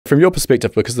from your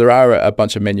perspective, because there are a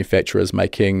bunch of manufacturers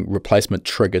making replacement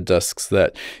trigger discs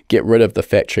that get rid of the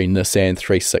factory Nissan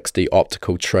 360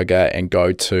 optical trigger and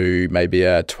go to maybe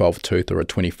a 12 tooth or a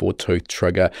 24 tooth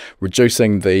trigger,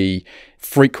 reducing the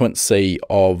frequency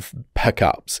of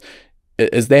pickups.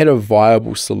 Is that a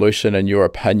viable solution in your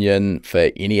opinion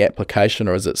for any application,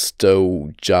 or is it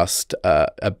still just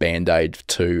a Band-Aid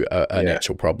to an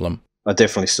actual problem? I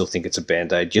definitely still think it's a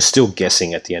Band-Aid. You're still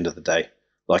guessing at the end of the day.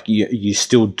 Like you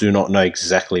still do not know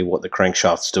exactly what the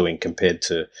crankshaft's doing compared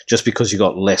to, just because you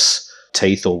got less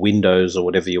teeth or windows or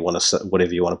whatever you want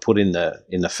to put in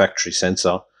the factory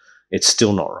sensor. It's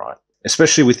still not right,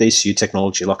 especially with ECU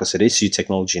technology. Like I said, ECU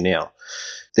technology now,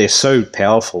 they're so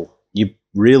powerful. You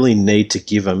really need to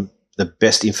give them the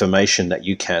best information that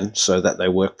you can so that they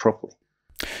work properly.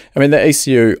 I mean, the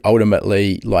ECU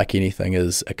ultimately, like anything,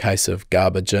 is a case of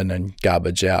garbage in and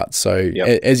garbage out. So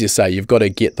as you say, you've got to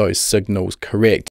get those signals correct.